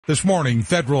This morning,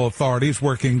 federal authorities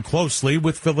working closely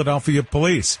with Philadelphia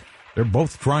police. They're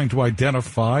both trying to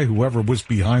identify whoever was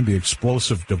behind the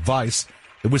explosive device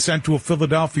that was sent to a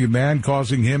Philadelphia man,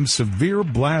 causing him severe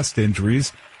blast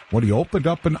injuries when he opened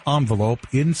up an envelope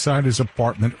inside his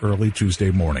apartment early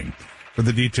Tuesday morning. For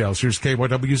the details, here's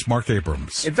KYW's Mark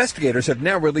Abrams. Investigators have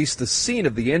now released the scene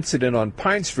of the incident on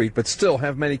Pine Street, but still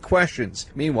have many questions.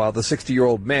 Meanwhile, the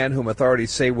 60-year-old man, whom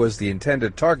authorities say was the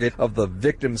intended target of the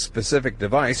victim-specific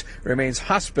device, remains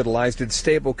hospitalized in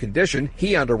stable condition.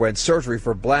 He underwent surgery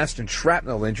for blast and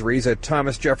shrapnel injuries at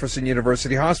Thomas Jefferson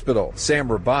University Hospital. Sam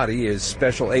Rabati is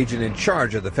special agent in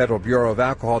charge of the Federal Bureau of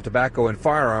Alcohol, Tobacco, and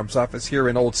Firearms Office here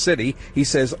in Old City. He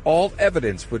says all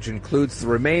evidence, which includes the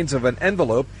remains of an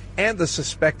envelope and the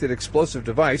suspected explosive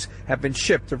device, have been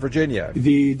shipped to Virginia.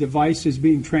 The device is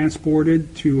being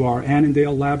transported to our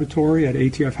Annandale laboratory at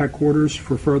ATF headquarters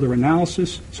for further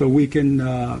analysis, so we can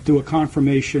do a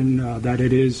confirmation that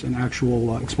it is an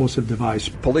actual explosive device.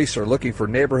 Police are looking for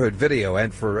neighborhood video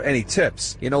and for any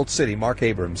tips. In Old City, Mark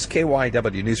Abrams,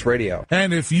 KYW News Radio.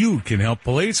 And if you can help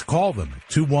police, call them,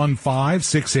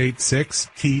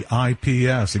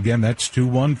 215-686-TIPS. Again, that's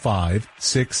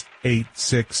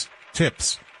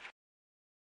 215-686-TIPS.